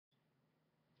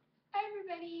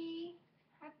everybody.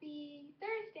 Happy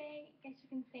Thursday. I guess you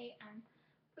can say.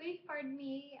 Please pardon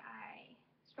me.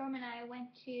 Storm and I went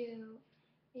to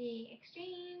the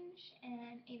exchange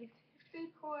and ate at the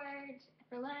food court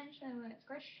for lunch, and then we went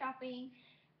grocery shopping,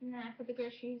 and then I put the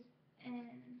groceries in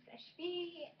the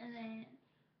SUV, and then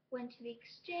went to the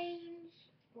exchange.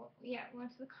 Well, yeah,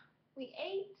 we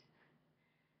ate.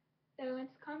 So we went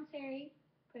to the commissary,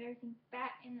 put everything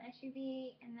back in the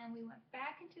SUV, and then we went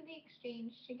back into the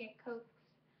exchange to get Cokes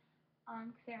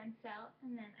because they're on sale.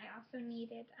 And then I also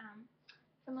needed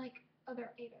some other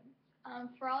items.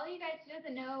 For all of you guys who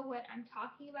doesn't know what I'm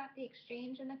talking about, the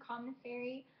exchange and the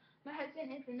commissary, my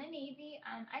husband is in the Navy.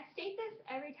 I state this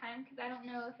every time because I don't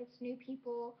know if it's new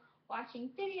people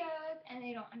watching videos and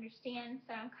they don't understand,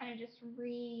 so I'm kind of just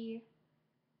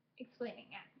explaining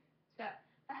it. So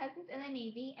my husband's in the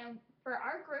Navy, and for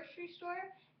our grocery store,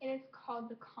 it is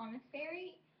called the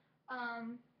commissary.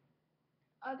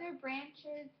 Other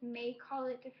branches may call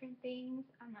it different things.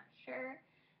 I'm not sure.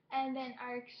 And then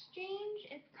our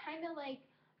exchange is kind of like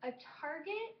a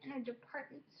Target and a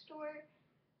department store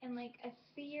and like a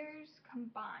Sears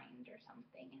combined or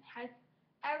something. It has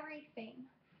everything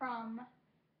from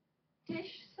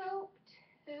dish soap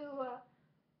to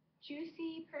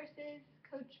Juicy purses,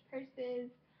 Coach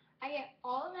purses. I get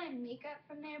all of my makeup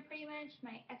from there pretty much,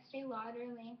 my Estee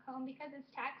Lauder Lancome because it's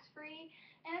tax free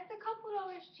and it's a couple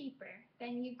dollars cheaper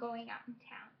than you going out in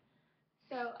town.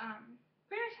 So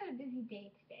pretty much had a busy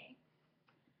day today.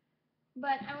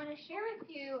 But I want to share with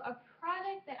you a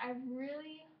product that I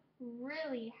really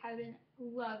have been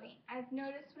loving. I've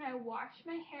noticed when I wash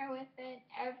my hair with it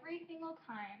every single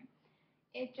time,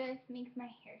 it just makes my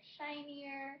hair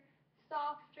shinier,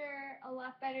 softer, a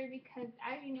lot better because,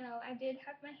 as you know, I did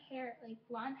have my hair like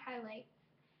blonde highlights,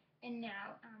 and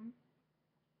now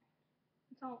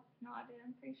it's all knotted,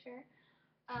 I'm pretty sure.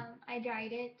 I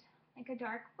dyed it like a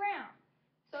dark brown.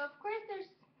 So of course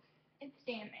it's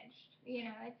damaged.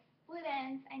 You know, it's split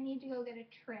ends. I need to go get a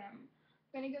trim.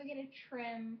 I'm gonna go get a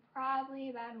trim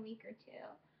probably about a week or two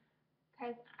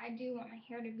because I do want my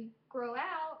hair to grow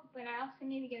out, but I also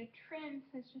need to get a trim,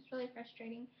 so it's just really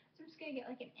frustrating. So I'm just gonna get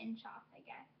like an inch off, I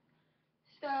guess.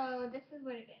 So this is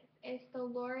what it is. It's the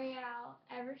L'Oreal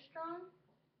Everstrong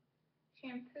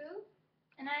shampoo,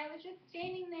 and I was just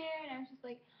standing there, and I was just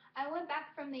like, I went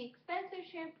back from the expensive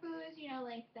shampoos, you know,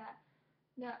 like the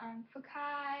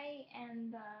Fakai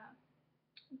and the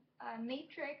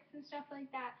Matrix and stuff like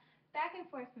that, back and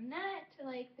forth from that to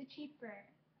like the cheaper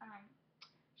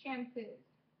shampoos.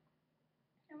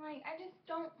 I'm like, I just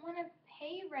don't want to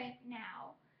pay right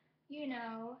now, you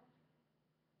know,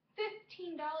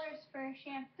 $15 for a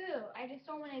shampoo. I just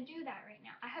don't want to do that right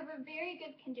now. I have a very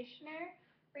good conditioner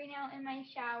right now in my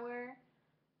shower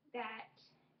that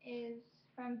is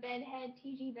from Bedhead,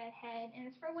 TG Bedhead,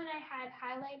 and it's for when I had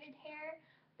highlighted hair,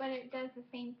 but it does the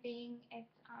same thing.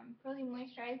 It's really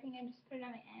moisturizing. I just put it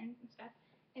on my ends and stuff.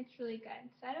 It's really good.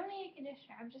 So I don't need a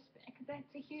conditioner. Because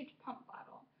that's a huge pump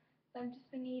bottle. So I've just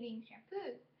been needing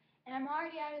shampoos. And I'm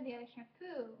already out of the other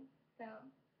shampoo. So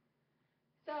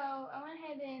I went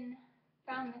ahead and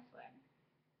found this one.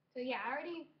 So yeah,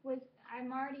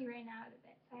 I'm already ran out of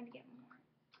it, so I had to get more.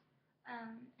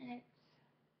 And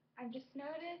I've just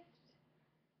noticed,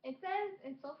 it says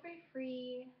it's sulfate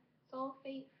free.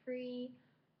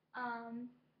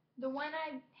 The one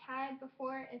I had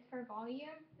before is for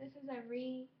volume. This is a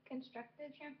reconstructed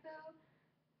shampoo.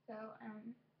 So,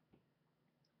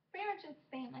 pretty much it's the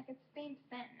same, like it's the same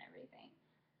scent and everything.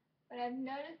 But I've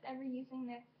noticed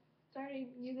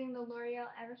started using the L'Oreal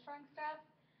Everstrong stuff,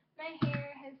 my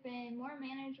hair has been more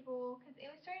manageable because it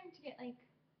was starting to get like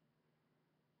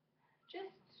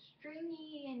just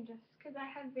stringy and just because I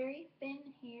have very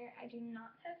thin hair. I do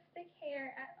not have thick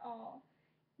hair at all.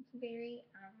 It's very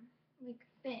like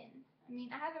thin. I mean,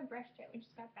 I haven't brushed it. We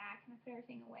just got back and I put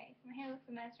everything away, so my hair looks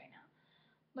a mess right now.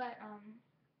 But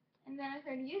and then I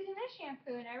started using this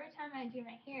shampoo, and every time I do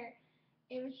my hair,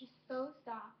 it was just so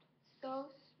soft,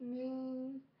 so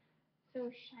smooth, so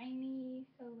shiny,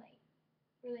 so like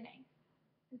really nice.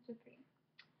 It's so pretty.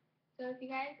 So if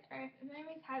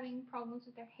anybody's having problems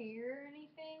with their hair or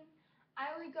anything,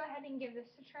 I would go ahead and give this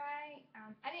a try.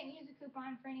 I didn't use a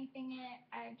coupon for anything yet.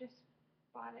 I just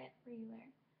bought it regular.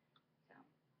 So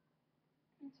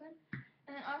this one.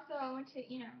 And then also I went to,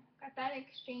 got that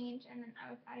exchange, and then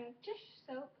I was out of dish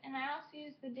soap, and I also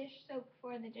used the dish soap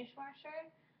for the dishwasher.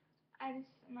 I'm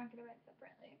not going to buy it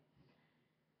separately.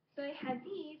 So they had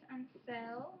these on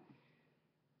sale,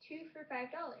 2 for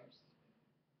 $5.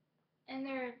 And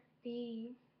they're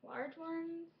the large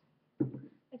ones,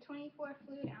 the 24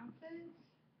 fluid ounces,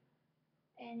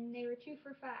 and they were 2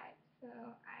 for $5. So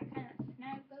I kind of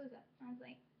snagged those up. I was like,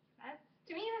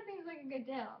 like a good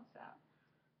deal. So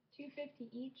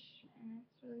 $250 each, and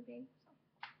it's really big.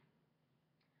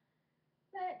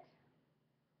 So, but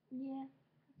yeah,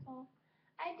 that's all.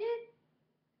 I did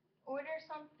order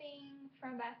something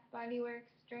from Bath Body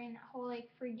Works during that whole like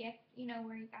free gift,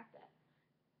 where you got the.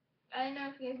 I don't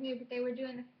know if you guys knew, but they were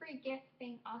doing the free gift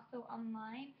thing also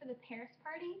online for the Paris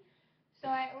party. So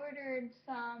I ordered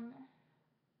some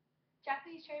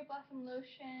Japanese cherry blossom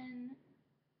lotion,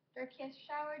 Darkest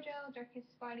shower gel,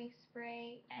 Darkest body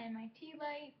spray, and my tea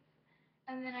lights.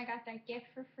 And then I got that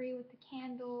gift for free with the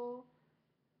candle,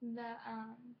 the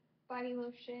body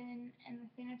lotion, and the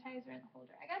sanitizer and the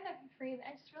holder. I got that for free, but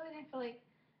I just really didn't feel like,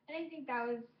 I didn't think that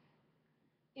was,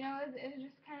 it was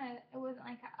just kind of, it wasn't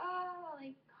like a,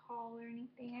 like haul or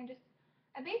anything.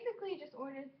 I basically just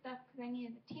ordered stuff because I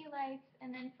needed the tea lights,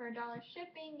 and then for $1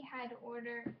 shipping, you had to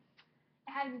order,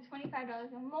 it had to be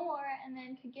 $25 or more, and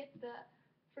then to get the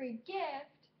free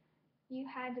gift, you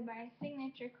had to buy a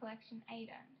signature collection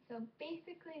item. So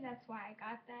basically, that's why I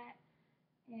got that,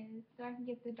 is so I can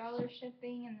get the $1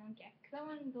 shipping and the gift, because I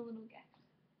wanted the little gifts.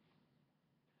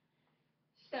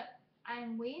 So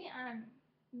I'm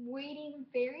waiting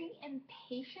very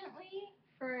impatiently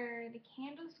for the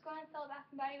candles to go on sale at Bath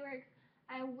and Body Works.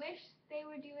 I wish they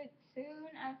would do it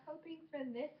soon. I was hoping for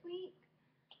this week,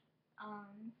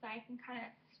 so I can kind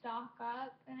of stock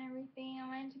up and everything. I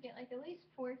wanted to get like at least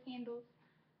 4 candles.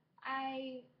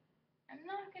 I'm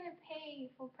not gonna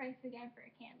pay full price again for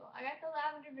a candle. I got the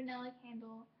lavender vanilla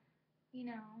candle,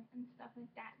 and stuff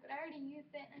like that. But I already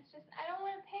used it, and it's just I don't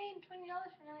want to pay $20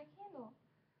 for another candle.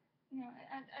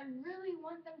 I really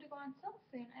want them to go on sale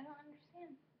soon. I don't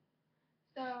understand.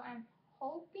 So I'm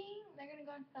hoping they're gonna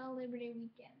go on sale Labor Day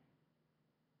weekend.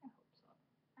 I hope so.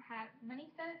 I have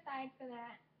money set aside for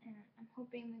that, and I'm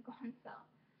hoping they go on sale.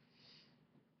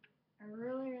 I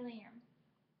really, really am.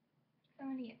 So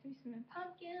I'm gonna get through some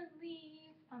pumpkin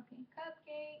leaves, pumpkin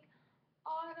cupcake,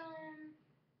 autumn,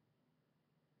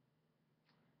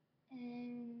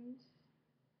 and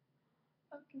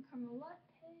pumpkin caramel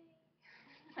latte.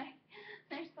 Like,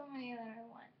 there's so many that I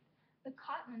want. The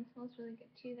cotton smells really good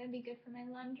too. That'd be good for my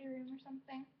laundry room or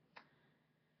something.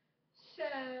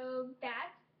 So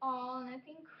that's all.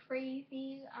 Nothing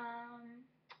crazy.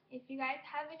 If you guys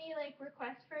have any like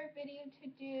requests for a video to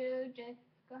do, just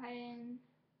go ahead and.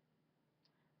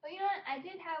 Well, you know what? I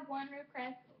did have one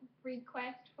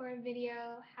request for a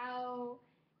video how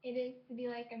it is to be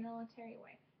like a military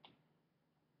wife.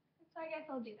 So I guess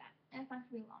I'll do that. And it's not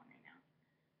gonna be long right now.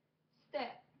 So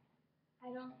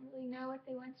I don't really know what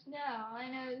they want to know. All I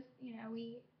know is,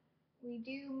 we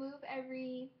do move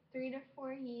every 3 to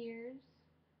 4 years,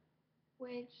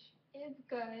 which is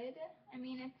good. I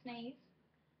mean, it's nice.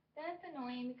 Then it's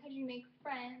annoying because you make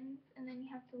friends and then you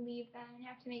have to leave them and you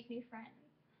have to make new friends.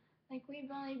 Like,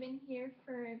 we've only been here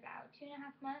for about 2.5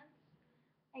 months,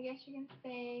 I guess you can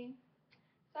say.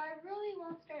 So I really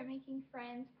won't start making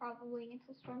friends probably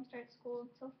until Storm starts school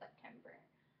until September.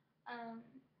 Um,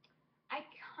 I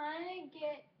kind of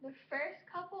get the first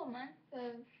couple months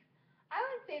of, I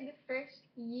would say the first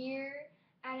year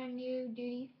at a new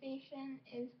duty station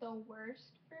is the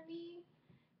worst for me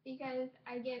because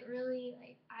I get really,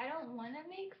 like, I don't want to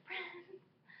make friends.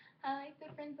 I like the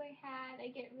friends I had. I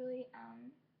get really,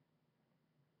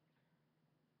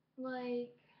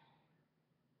 like,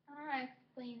 I don't know how to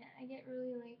explain it. I get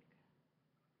really, like,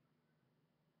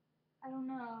 I don't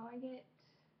know. I get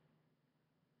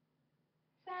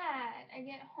sad. I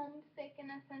get homesick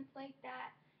in a sense like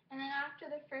that. And then after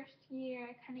the first year,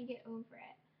 I kind of get over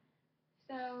it.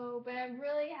 So, but I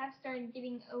really have started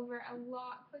getting over a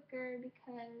lot quicker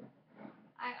because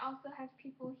I also have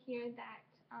people here that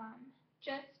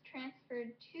just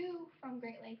transferred to from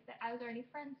Great Lakes that I was already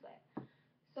friends with.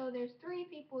 So there's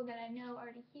 3 people that I know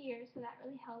already here, so that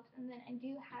really helps. And then I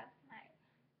do have my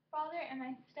father and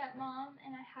my stepmom,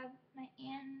 and I have my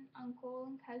aunt and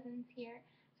uncle and cousins here,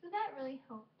 so that really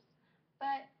helps.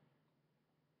 But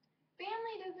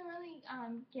family doesn't really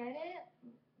get it,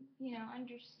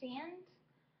 understand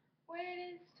what it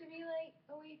is to be like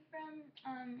away from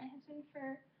my husband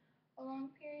for a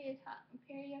long period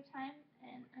of time.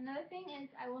 And another thing is,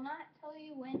 I will not tell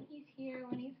you when he's here,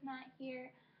 when he's not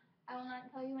here. I will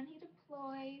not tell you when he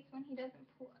deploys, when he doesn't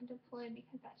deploy,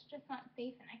 because that's just not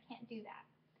safe, and I can't do that.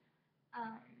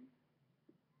 Um,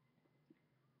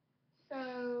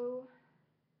 so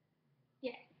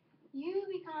yes, you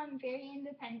become very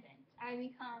independent. I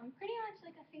become pretty much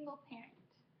like a single parent.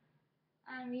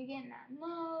 You get in that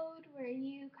mode where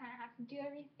you kind of have to do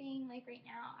everything. Like right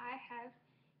now, I have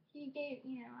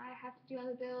to do all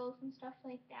the bills and stuff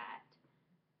like that.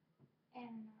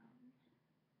 And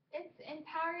it's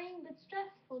empowering but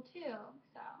stressful too.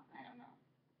 So I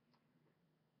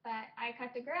But I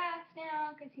cut the grass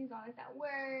now because he's always at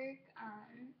work.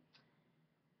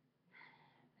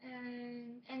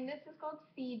 And this is called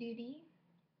sea duty.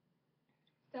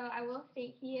 So I will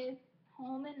state he is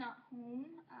home and not home,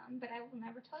 but I will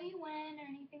never tell you when or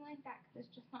anything like that because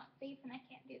it's just not safe and I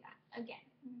can't do that again.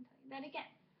 I'm going to tell you that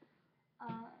again.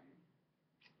 Um,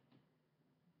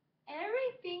 and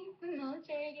everybody thinks the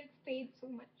military gets paid so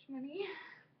much money.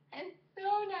 It's so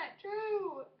not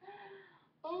true.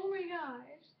 Oh my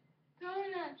gosh. So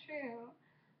not true.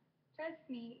 Trust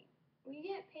me, we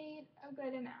get paid a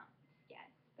good amount, yes,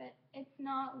 but it's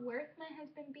not worth my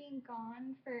husband being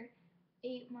gone for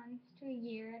 8 months to a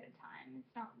year at a time.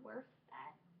 It's not worth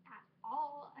that at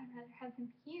all. I'd rather have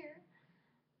him here,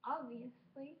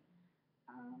 obviously.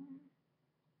 Um,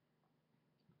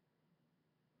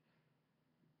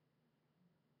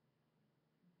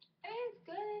 I mean, it's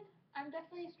good. I'm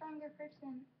definitely a stronger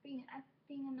person being a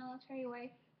military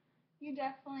wife. You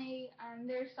definitely,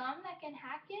 there's some that can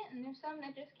hack it, and there's some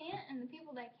that just can't, and the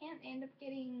people that can't, they end up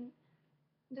getting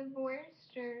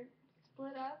divorced or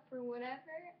split up or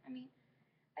whatever. I mean,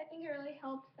 I think it really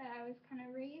helps that I was kind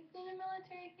of raised in a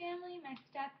military family. My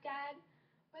stepdad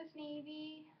was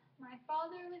Navy, my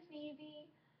father was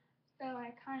Navy, so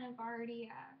I kind of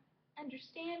already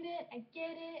understand it. I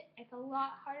get it. It's a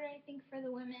lot harder, I think, for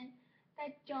the women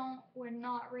that were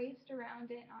not raised around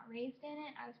it, not raised in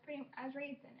it. I was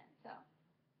raised in it, so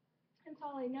that's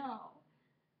all I know,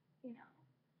 you know.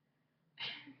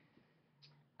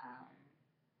 Um,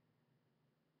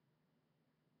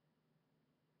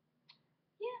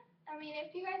 yeah, I mean,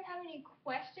 if you guys have any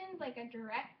questions, like a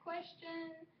direct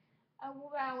question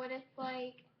about what it's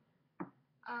like,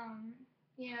 um,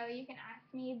 you can ask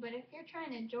me. But if you're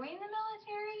trying to join the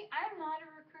military, I'm not a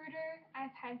recruiter.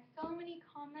 I've had so many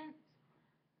comments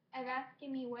of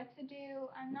asking me what to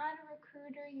do. I'm not a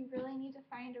recruiter. You really need to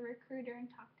find a recruiter and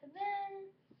talk to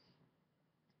them.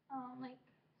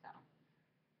 So.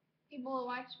 People will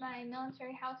watch my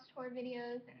military house tour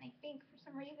videos and they think for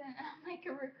some reason I'm like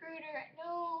a recruiter.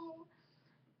 No.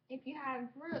 If you have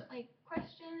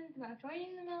questions about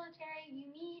joining the military, you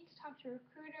need to talk to a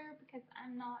recruiter because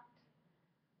I'm not,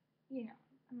 I'm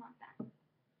not that.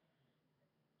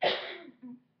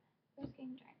 Just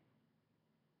getting dry.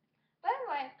 But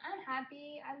otherwise, I'm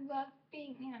happy. I love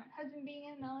being, husband being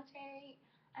in the military.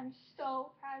 I'm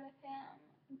so proud of him.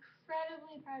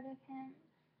 Incredibly proud of him.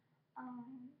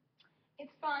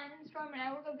 It's fun. Storm and I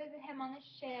will go visit him on the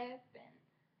ship, and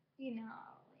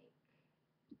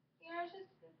it's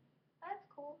just that's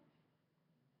cool.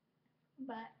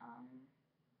 But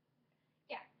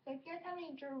yeah. So if you guys have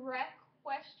any direct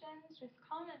questions, just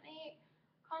comment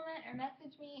or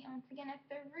message me. And once again, if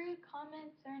they're rude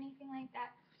comments or anything like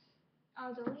that,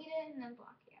 I'll delete it and then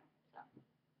block you. So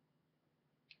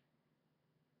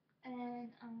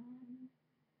and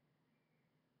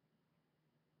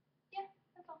yeah,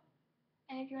 that's all.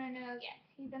 And if you want to know, yes,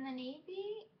 he's in the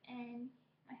Navy, and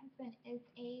my husband is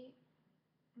a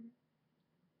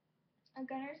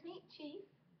gunner's mate chief.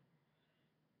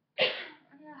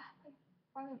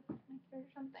 Probably my throat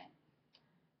or something.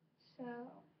 So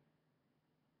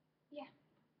yeah,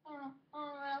 I don't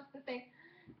know what else to say.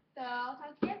 So I'll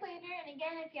talk to you guys later. And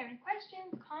again, if you have any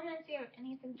questions, comments, you have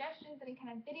any suggestions, any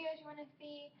kind of videos you want to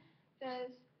see,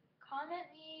 just comment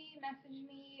me, message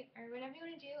me, or whatever you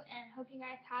want to do. And hope you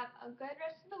guys have a good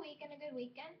rest of the week and a good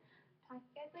weekend. Talk to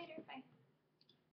you guys later. Bye.